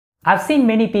I've seen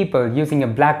many people using a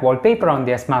black wallpaper on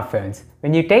their smartphones.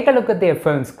 When you take a look at their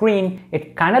phone screen,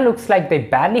 it kinda looks like they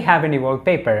barely have any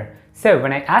wallpaper. So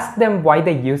when I asked them why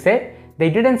they use it, they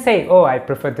didn't say, "Oh, I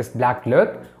prefer this black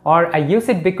look," or "I use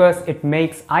it because it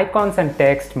makes icons and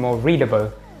text more readable."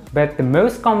 But the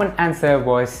most common answer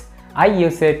was, "I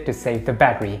use it to save the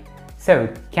battery." So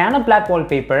can a black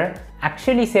wallpaper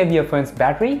actually save your phone's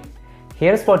battery?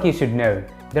 Here's what you should know.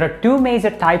 There are two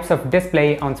major types of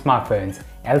display on smartphones,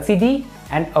 LCD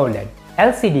and OLED.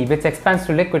 LCD, which expands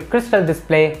to liquid crystal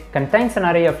display, contains an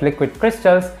array of liquid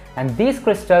crystals, and these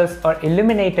crystals are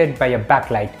illuminated by a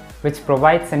backlight, which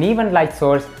provides an even light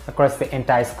source across the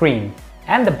entire screen.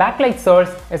 And the backlight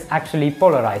source is actually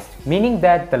polarized, meaning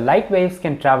that the light waves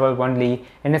can travel only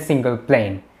in a single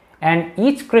plane. And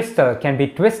each crystal can be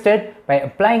twisted by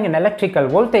applying an electrical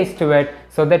voltage to it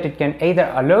so that it can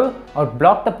either allow or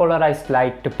block the polarized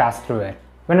light to pass through it.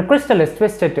 When a crystal is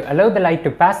twisted to allow the light to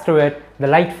pass through it, the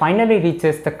light finally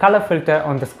reaches the color filter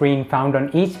on the screen found on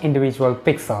each individual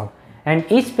pixel. And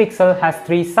each pixel has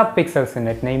 3 subpixels in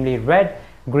it, namely red,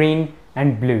 green,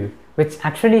 and blue, which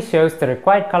actually shows the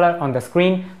required color on the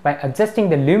screen by adjusting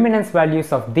the luminance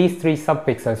values of these 3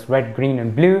 subpixels, red, green,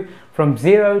 and blue, from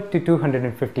 0 to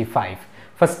 255.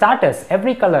 For starters,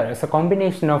 every color is a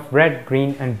combination of red,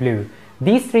 green, and blue.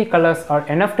 These 3 colors are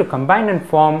enough to combine and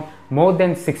form more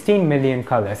than 16 million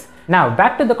colors. Now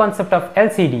back to the concept of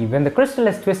LCD. When the crystal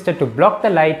is twisted to block the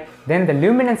light, then the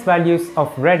luminance values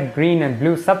of red, green, and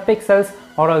blue subpixels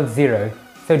are all 0.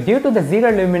 So due to the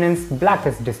 0 luminance, black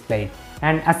is displayed.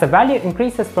 And as the value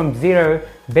increases from 0,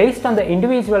 based on the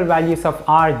individual values of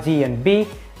R, G, and B,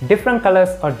 different colors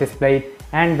are displayed.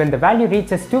 And when the value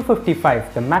reaches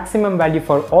 255, the maximum value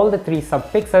for all the 3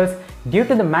 subpixels, due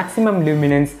to the maximum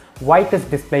luminance, white is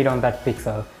displayed on that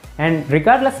pixel. And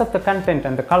regardless of the content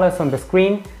and the colors on the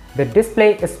screen, the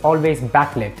display is always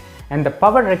backlit, and the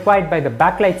power required by the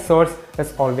backlight source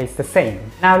is always the same.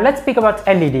 Now let's speak about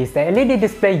LEDs. The LED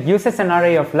display uses an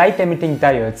array of light emitting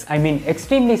diodes,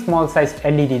 extremely small sized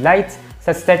LED lights,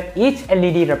 such that each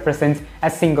LED represents a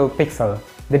single pixel.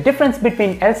 The difference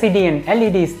between LCD and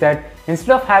LED is that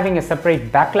instead of having a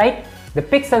separate backlight, the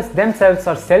pixels themselves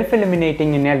are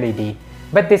self-illuminating in LED,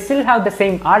 but they still have the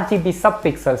same RGB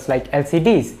subpixels like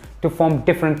LCDs to form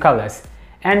different colors.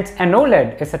 And an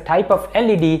OLED is a type of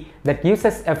LED that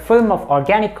uses a film of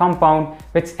organic compound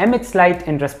which emits light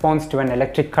in response to an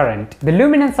electric current. The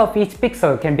luminance of each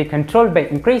pixel can be controlled by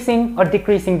increasing or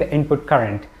decreasing the input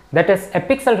current. That is, a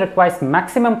pixel requires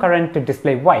maximum current to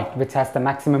display white, which has the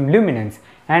maximum luminance,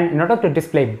 and in order to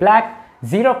display black,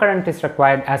 0 current is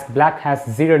required as black has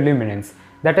 0 luminance.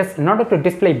 That is, in order to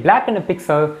display black in a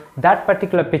pixel, that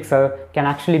particular pixel can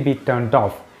actually be turned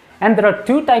off. And there are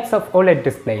 2 types of OLED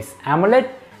displays, AMOLED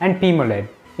and PMOLED.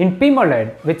 In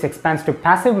PMOLED, which expands to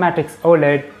passive matrix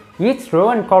OLED, each row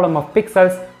and column of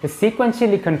pixels is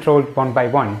sequentially controlled one by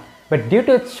one. But due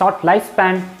to its short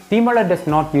lifespan, PMOLED is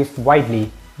not used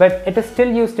widely, but it is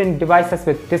still used in devices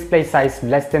with display size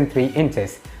less than 3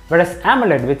 inches. Whereas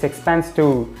AMOLED, which expands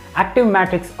to active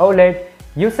matrix OLED,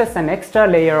 uses an extra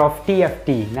layer of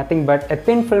TFT, nothing but a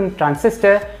thin film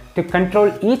transistor, to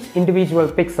control each individual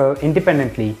pixel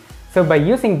independently. So by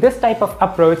using this type of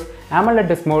approach,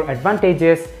 AMOLED is more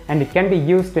advantageous and it can be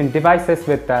used in devices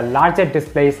with larger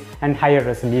displays and higher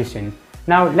resolution.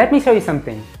 Now let me show you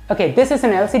something. Okay, this is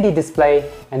an LCD display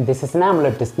and this is an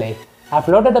AMOLED display. I've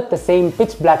loaded up the same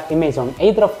pitch black image on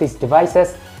either of these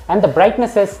devices and the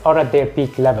brightnesses are at their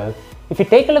peak level. If you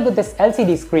take a look at this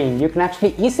LCD screen, you can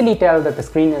actually easily tell that the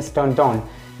screen is turned on,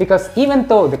 because even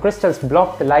though the crystals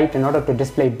block the light in order to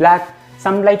display black,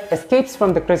 some light escapes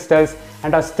from the crystals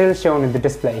and are still shown in the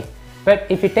display. But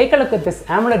if you take a look at this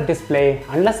AMOLED display,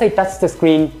 unless I touch the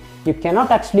screen, you cannot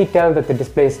actually tell that the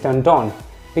display is turned on,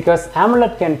 because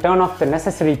AMOLED can turn off the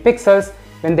necessary pixels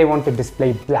when they want to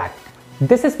display black.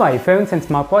 This is why phones and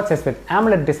smartwatches with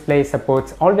AMOLED display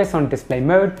supports always on display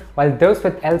mode, while those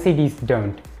with LCDs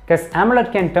don't. Because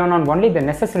AMOLED can turn on only the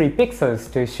necessary pixels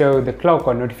to show the clock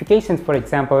or notifications, for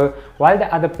example, while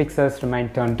the other pixels remain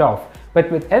turned off.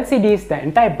 But with LCDs, the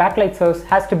entire backlight source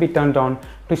has to be turned on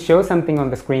to show something on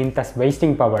the screen, thus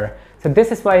wasting power. So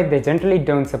this is why they generally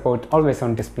don't support always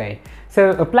on display.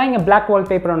 So applying a black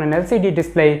wallpaper on an LCD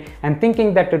display and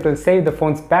thinking that it will save the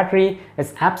phone's battery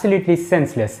is absolutely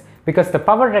senseless, because the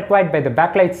power required by the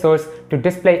backlight source to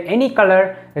display any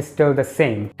color is still the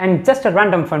same. And just a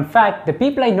random fun fact, the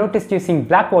people I noticed using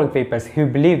black wallpapers who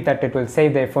believed that it will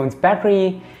save their phone's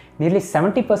battery, nearly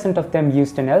 70% of them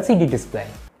used an LCD display.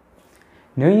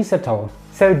 No use at all.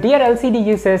 So dear LCD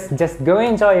users, just go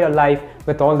enjoy your life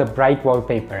with all the bright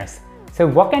wallpapers. So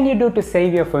what can you do to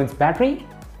save your phone's battery?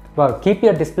 Well, keep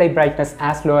your display brightness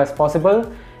as low as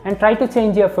possible and try to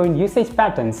change your phone usage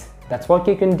patterns. That's what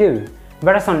you can do.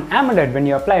 Whereas on AMOLED, when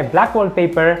you apply a black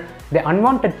wallpaper, the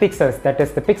unwanted pixels, that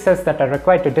is the pixels that are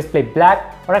required to display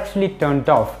black, are actually turned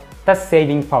off, thus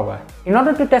saving power. In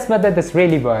order to test whether this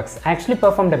really works, I actually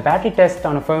performed a battery test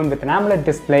on a phone with an AMOLED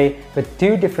display with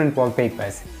two different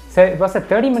wallpapers. So it was a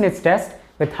 30 minutes test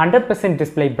with 100%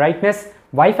 display brightness,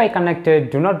 Wi-Fi connected,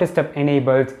 do not disturb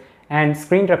enabled, and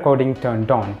screen recording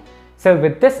turned on. So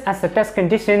with this as the test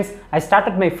conditions, I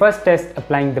started my first test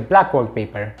applying the black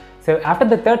wallpaper. So after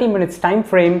the 30 minutes time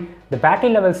frame, the battery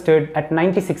level stood at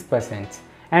 96%.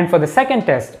 And for the second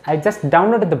test, I just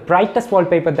downloaded the brightest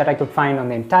wallpaper that I could find on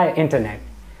the entire internet.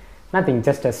 Nothing,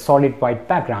 just a solid white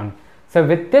background. So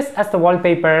with this as the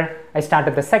wallpaper, I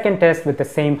started the second test with the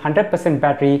same 100%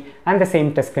 battery and the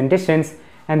same test conditions,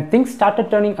 and things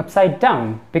started turning upside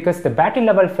down because the battery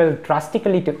level fell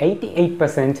drastically to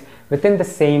 88% within the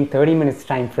same 30 minutes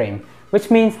time frame, which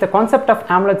means the concept of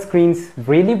AMOLED screens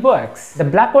really works. The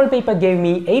black wallpaper gave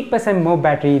me 8% more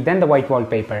battery than the white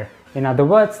wallpaper. In other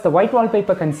words, the white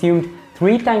wallpaper consumed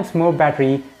 3 times more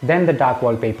battery than the dark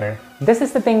wallpaper. This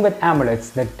is the thing with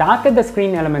AMOLEDs: the darker the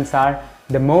screen elements are,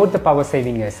 the more the power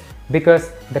saving is,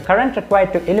 because the current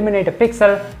required to illuminate a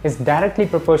pixel is directly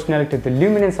proportional to the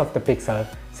luminance of the pixel.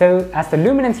 So as the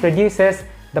luminance reduces,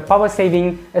 the power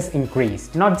saving is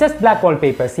increased. Not just black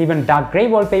wallpapers, even dark grey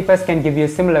wallpapers can give you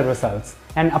similar results.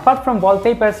 And apart from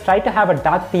wallpapers, try to have a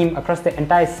dark theme across the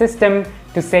entire system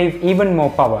to save even more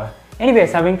power.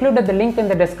 Anyways, I've included the link in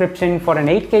the description for an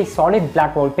 8K solid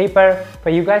black wallpaper for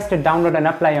you guys to download and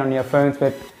apply on your phones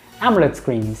with AMOLED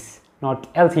screens.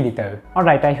 Not LCD though.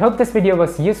 Alright, I hope this video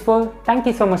was useful. Thank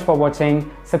you so much for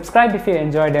watching. Subscribe if you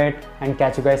enjoyed it, and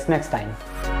catch you guys next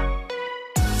time.